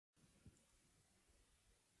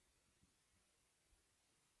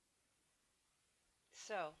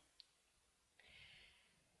So,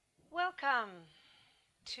 welcome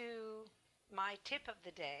to my tip of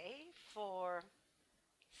the day for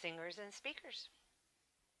singers and speakers.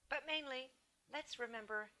 But mainly, let's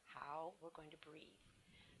remember how we're going to breathe.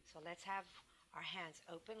 So let's have our hands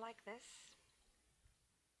open like this.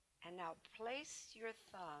 And now place your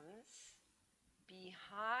thumbs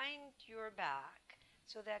behind your back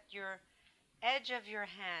so that your edge of your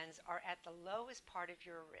hands are at the lowest part of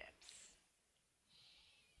your ribs.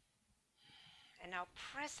 And now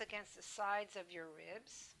press against the sides of your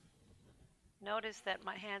ribs. Notice that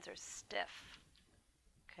my hands are stiff.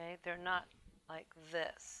 Okay, they're not like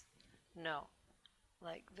this. No,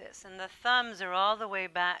 like this. And the thumbs are all the way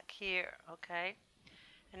back here, okay?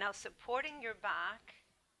 And now supporting your back,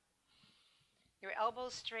 your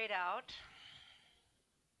elbows straight out.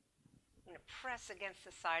 I'm going to press against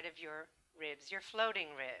the side of your ribs, your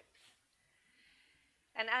floating ribs.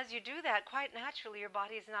 And as you do that, quite naturally, your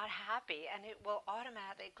body is not happy, and it will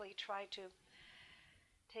automatically try to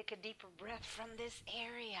take a deeper breath from this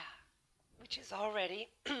area, which is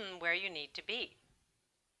already where you need to be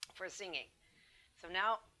for singing. So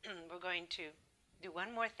now we're going to do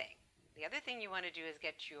one more thing. The other thing you want to do is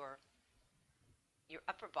get your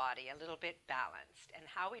upper body a little bit balanced. And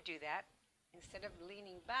how we do that, instead of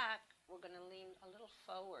leaning back, we're going to lean a little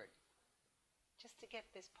forward just to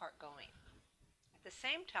get this part going. At the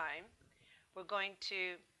same time, we're going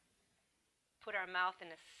to put our mouth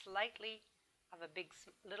in a slightly of a big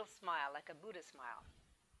little smile, like a Buddha smile.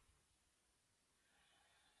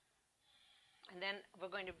 And then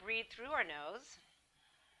we're going to breathe through our nose,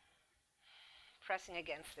 pressing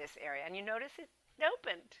against this area. And you notice it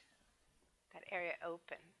opened. That area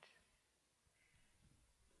opened.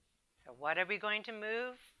 So what are we going to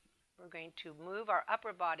move? We're going to move our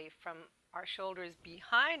upper body from our shoulders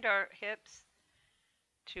behind our hips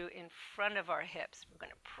to in front of our hips. We're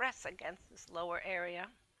going to press against this lower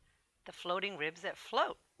area, the floating ribs that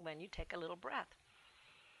float when you take a little breath.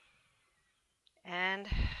 And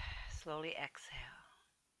slowly exhale.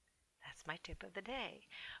 That's my tip of the day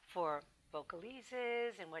for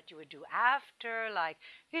vocalises and what you would do after, like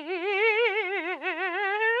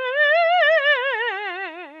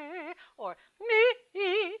or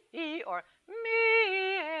me or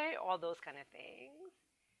me, all those kind of things.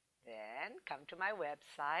 Then come to my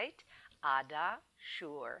website,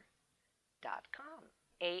 AhddaShur.com.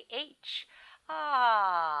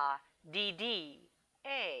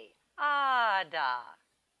 A-H-D-D-A, Ahdda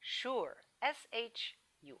Shur,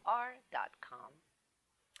 SHUR.com.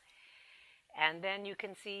 And then you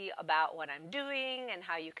can see about what I'm doing and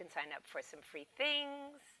how you can sign up for some free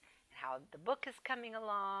things, and how the book is coming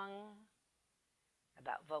along,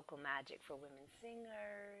 about vocal magic for women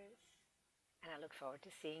singers. And I look forward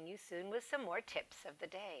to seeing you soon with some more tips of the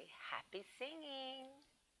day. Happy singing!